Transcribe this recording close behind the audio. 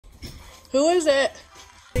Who is it?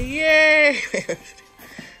 Yay!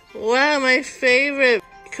 Wow, my favorite.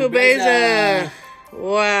 Kubeza.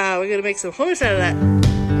 Wow, we're gonna make some hummus out of that.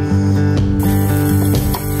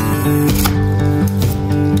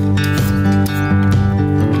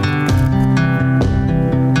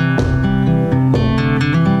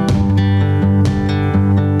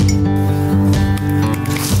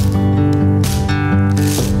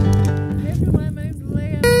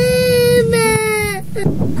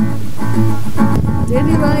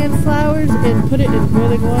 Dandelion flowers and put it in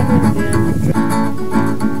boiling water and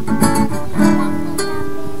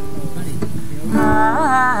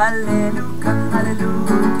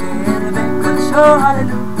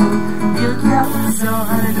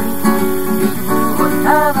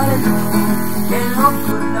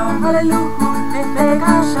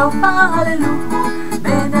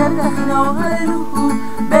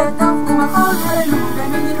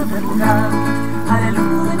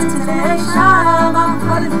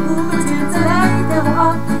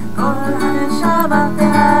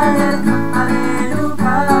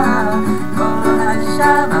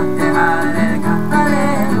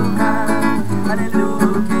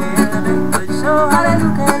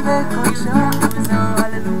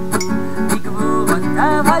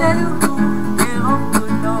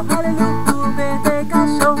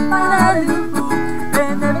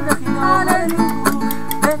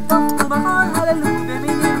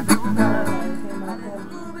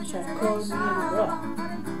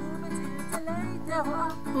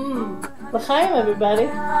L'chaim, everybody.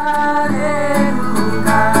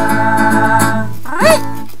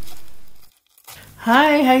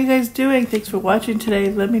 Hi, how you guys doing? Thanks for watching today.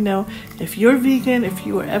 Let me know if you're vegan, if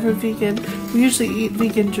you were ever vegan. We usually eat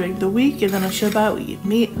vegan during the week, and then on Shabbat we eat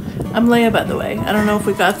meat. I'm Leah, by the way. I don't know if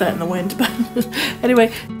we got that in the wind, but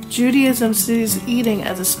anyway, Judaism sees eating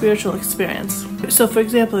as a spiritual experience. So for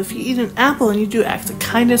example, if you eat an apple and you do acts of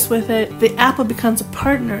kindness with it, the apple becomes a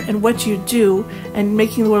partner in what you do and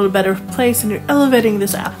making the world a better place, and you're elevating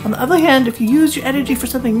this apple. On the other hand, if you use your energy for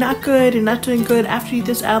something not good and not doing good after you eat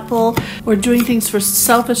this apple, or doing things for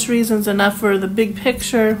selfish reasons and not for the big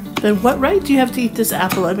picture, then what right do you have to eat this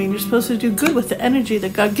apple? I mean, you're supposed to do good with the energy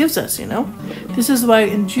that God gives us, you know? This is why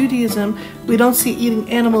in Judaism, we don't see eating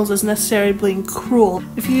animals as necessarily being cruel.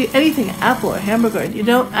 If you eat anything, an apple or a hamburger, and you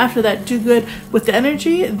don't after that do good with the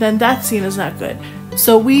energy, then that's seen as not good.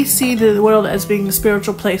 So we see the world as being a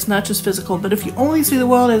spiritual place, not just physical. But if you only see the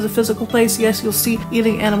world as a physical place, yes, you'll see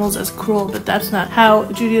eating animals as cruel, but that's not how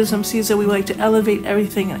Judaism sees it. We like to elevate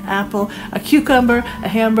everything: an apple, a cucumber, a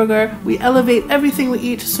hamburger. We elevate everything we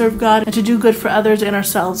eat to serve God and to do good for others and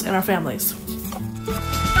ourselves and our families.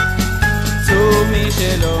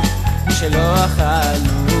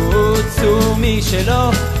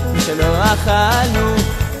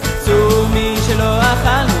 צומי שלא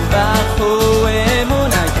אכלנו ברכו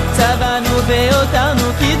אמוני צבנו ואותנו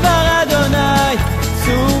כדבר אדוני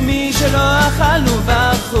צומי שלא אכלנו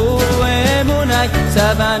ברכו אמוני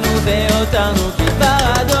צבנו ואותנו כדבר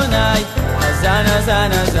אדוני הזן הזן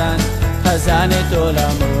הזן הזן את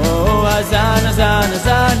עולמו הזן הזן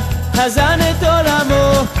הזן הזן את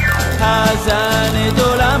עולמו הזן את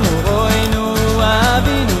עולמו ראינו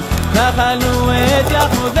אבינו ואכלנו את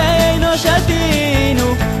יחמו ואינו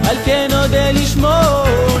שתינו על כן נודה לשמו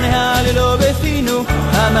נהללו בפינו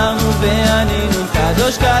אמרנו וענינו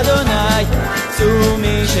קדוש כאדוני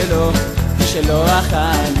צומי שלא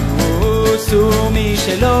אכלנו צומי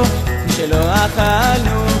שלא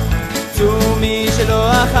אכלנו צומי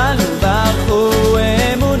שלא אכלנו ברכו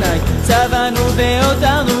אמוני צבנו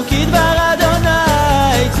ואותנו כדבר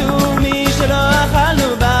אדוני צומי שלא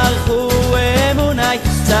אכלנו ברכו אמוני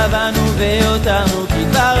צבנו ואותנו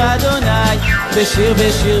כדבר אדוני בשיר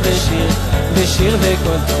בשיר בשיר בשיר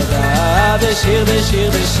וכל תודה בשיר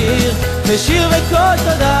בשיר בשיר בשיר וכל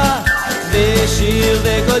תודה בשיר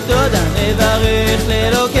וכל תודה נברך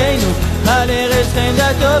לאלוקינו על ארץ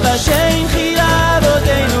חמדתו והשם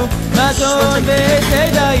אבותינו מתון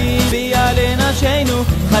וצדעים ביאה לנפשנו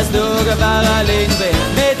חסדו גבר עלינו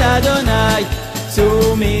באמת אדוני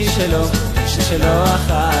צומי שלא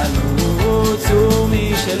אכלנו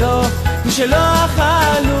צומי שלא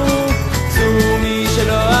אכלנו צומי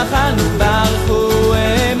שלא אכלנו ברכו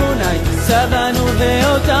אמוני צבנו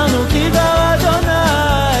ואותנו כדבר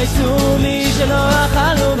אדוני צומי שלא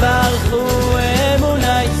אכלנו ברכו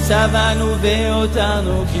אמוני צבנו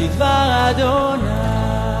ואותנו כדבר אדוני.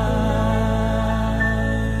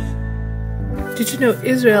 Did you know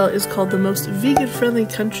Israel is called the most vegan-friendly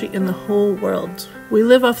country in the whole world? We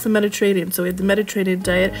live off the Mediterranean, so we have the Mediterranean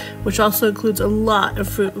diet, which also includes a lot of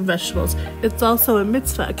fruit and vegetables. It's also a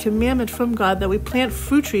mitzvah, a commandment from God, that we plant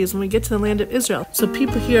fruit trees when we get to the land of Israel. So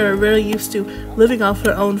people here are very used to living off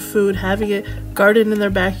their own food, having a garden in their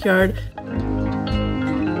backyard.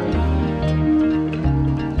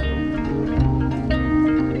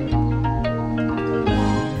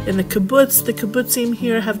 In the kibbutzim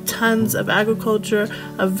here have tons of agriculture,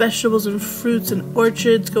 of vegetables and fruits and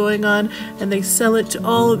orchards going on, and they sell it to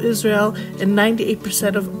all of Israel, and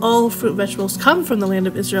 98% of all fruit and vegetables come from the land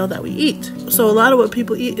of Israel that we eat. So a lot of what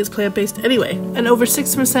people eat is plant-based anyway. And over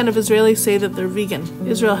 6% of Israelis say that they're vegan.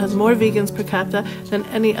 Israel has more vegans per capita than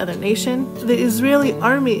any other nation. The Israeli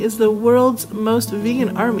army is the world's most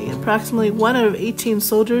vegan army. Approximately 1 out of 18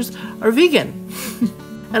 soldiers are vegan.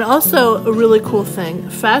 And also a really cool thing,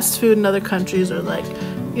 fast food in other countries are like,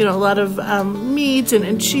 you know, a lot of meat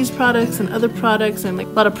and cheese products and other products and like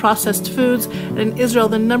a lot of processed foods. And in Israel,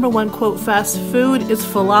 the #1 quote fast food is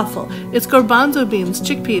falafel. It's garbanzo beans,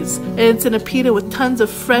 chickpeas, and it's in a pita with tons of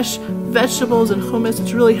fresh vegetables and hummus.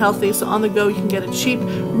 It's really healthy, so on the go you can get a cheap,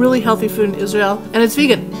 really healthy food in Israel, and it's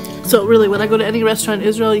vegan. So really, when I go to any restaurant in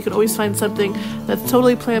Israel, you can always find something that's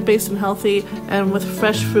totally plant-based and healthy and with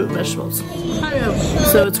fresh fruit and vegetables.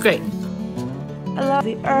 So it's great. I love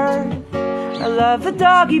the earth. I love the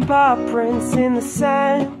doggy paw prints in the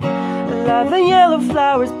sand. I love the yellow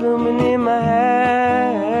flowers blooming in my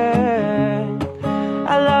hand.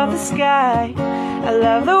 I love the sky. I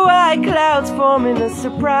love the white clouds forming a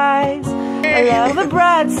surprise. I love the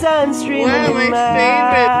bright sun streaming in my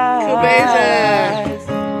eyes.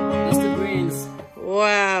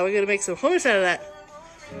 Wow, we're gonna make some hummus out of that.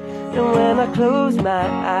 And when I close my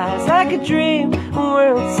eyes, I could dream a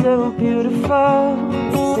world so beautiful.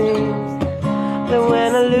 It seems that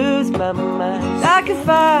when I lose my mind, I can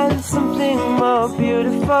find something more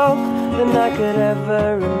beautiful than I could ever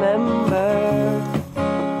remember.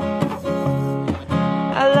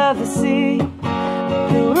 I love the sea,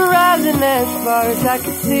 blue horizon as far as I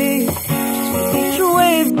can see. Each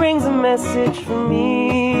wave brings a message for me.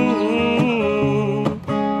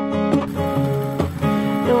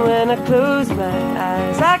 And when I close my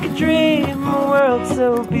eyes, I could dream a world so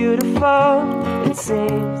beautiful. It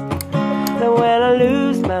seems that when I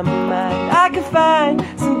lose my mind, I can find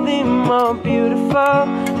something more beautiful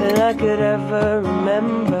than I could ever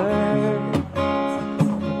remember.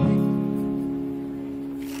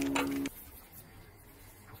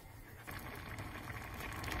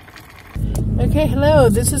 Okay, hello.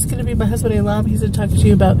 This is going to be my husband Elan. He's going to talk to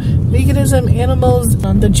you about veganism, animals,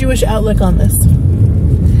 the Jewish outlook on this.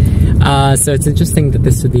 So it's interesting that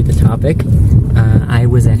this would be the topic. I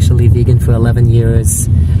was actually vegan for 11 years,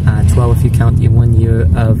 12 if you count the 1 year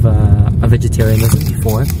of vegetarianism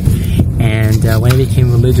before. And when I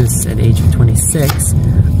became religious at the age of 26,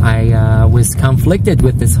 I was conflicted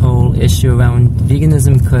with this whole issue around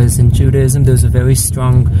veganism, because in Judaism there's a very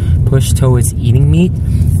strong push towards eating meat,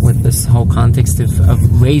 with this whole context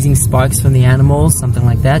of raising sparks from the animals, something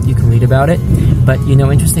like that. You can read about it. But, you know,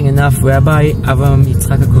 interesting enough, Rabbi Avram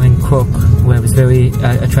Yitzchak Cohen Kook, who I was very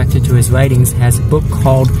attracted to his writings, has a book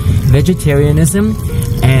called Vegetarianism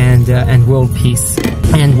and World Peace.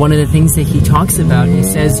 And one of the things that he talks about, he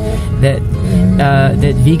says that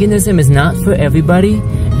that veganism is not for everybody,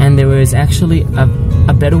 and there is actually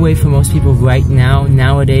a better way for most people right now,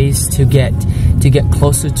 nowadays, to get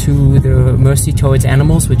closer to the mercy towards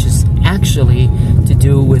animals, which is actually to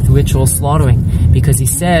do with ritual slaughtering, because he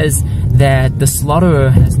says that the slaughterer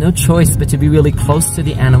has no choice but to be really close to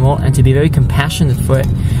the animal and to be very compassionate for it.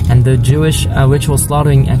 And the Jewish ritual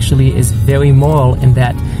slaughtering actually is very moral, in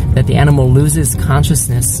that the animal loses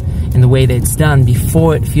consciousness in the way that it's done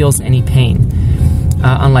before it feels any pain,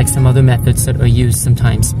 unlike some other methods that are used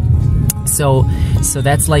sometimes. So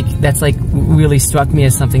that's like really struck me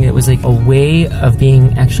as something that was like a way of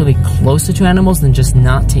being actually closer to animals than just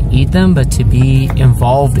not to eat them, but to be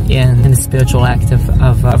involved in the spiritual act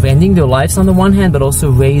of ending their lives on the one hand, but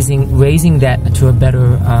also raising that to a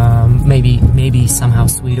better, maybe somehow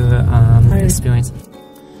sweeter experience.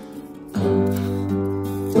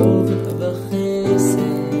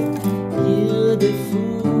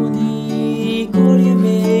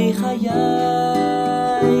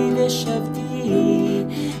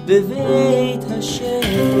 בבית השם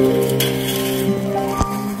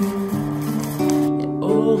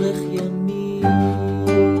לאורך ימים.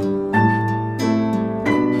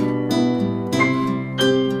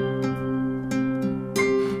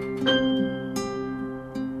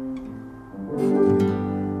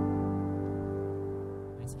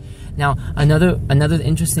 Now, Another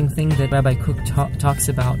interesting thing that Rabbi Cook talks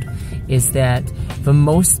about is that for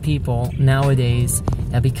most people nowadays,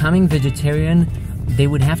 becoming vegetarian, they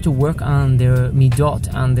would have to work on their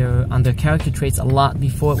midot, on their character traits a lot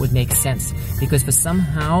before it would make sense. Because for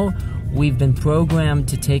somehow we've been programmed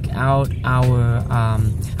to take out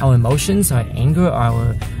our emotions, our anger,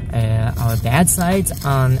 our bad sides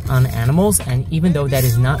on animals, and even though that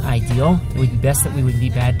is not ideal, it would be best that we would be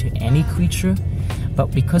bad to any creature.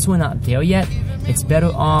 But because we're not there yet, it's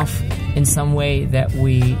better off in some way that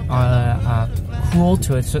we are cruel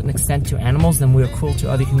to a certain extent to animals than we are cruel to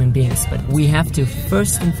other human beings. But we have to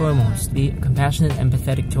first and foremost be compassionate and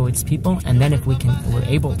empathetic towards people, and then if we're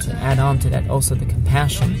able to add on to that also the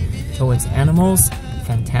compassion towards animals,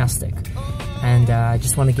 fantastic. And I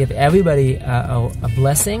just want to give everybody a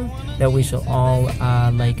blessing that we shall all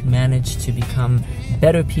manage to become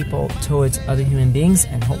better people towards other human beings,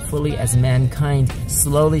 and hopefully as mankind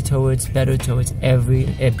slowly towards every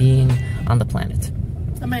being on the planet.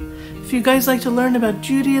 Amen. If you guys like to learn about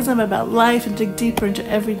Judaism, about life, and dig deeper into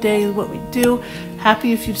every day what we do,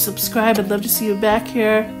 happy if you'd subscribe. I'd love to see you back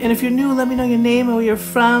here. And if you're new, let me know your name and where you're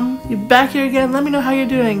from. You're back here again, let me know how you're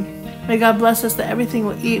doing. May God bless us that everything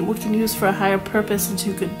we eat we can use for a higher purpose and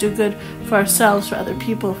to do good for ourselves, for other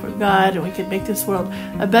people, for God, and we can make this world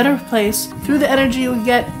a better place through the energy we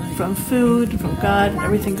get from food, from God, and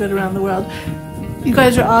everything good around the world. You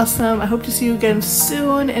guys are awesome. I hope to see you again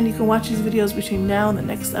soon, and you can watch these videos between now and the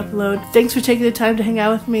next upload. Thanks for taking the time to hang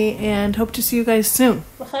out with me, and hope to see you guys soon.